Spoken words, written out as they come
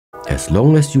As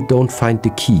long as you don't find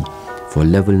the key for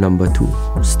level number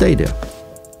 2, stay there.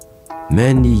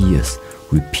 Many years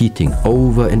repeating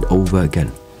over and over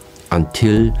again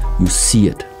until you see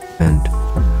it. And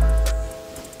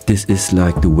this is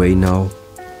like the way now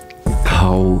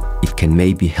how it can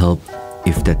maybe help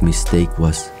if that mistake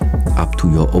was up to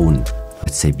your own,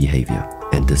 let's say, behavior.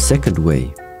 And the second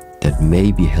way that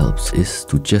maybe helps is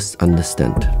to just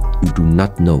understand you do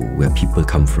not know where people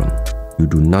come from. You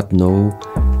do not know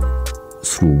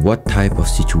through what type of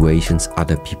situations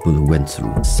other people went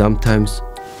through. Sometimes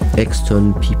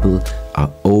external people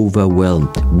are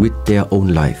overwhelmed with their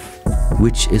own life,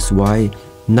 which is why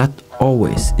not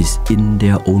always is in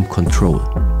their own control.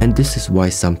 And this is why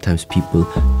sometimes people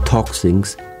talk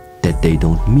things that they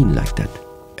don't mean like that.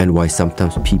 And why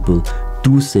sometimes people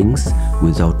do things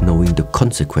without knowing the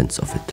consequence of it.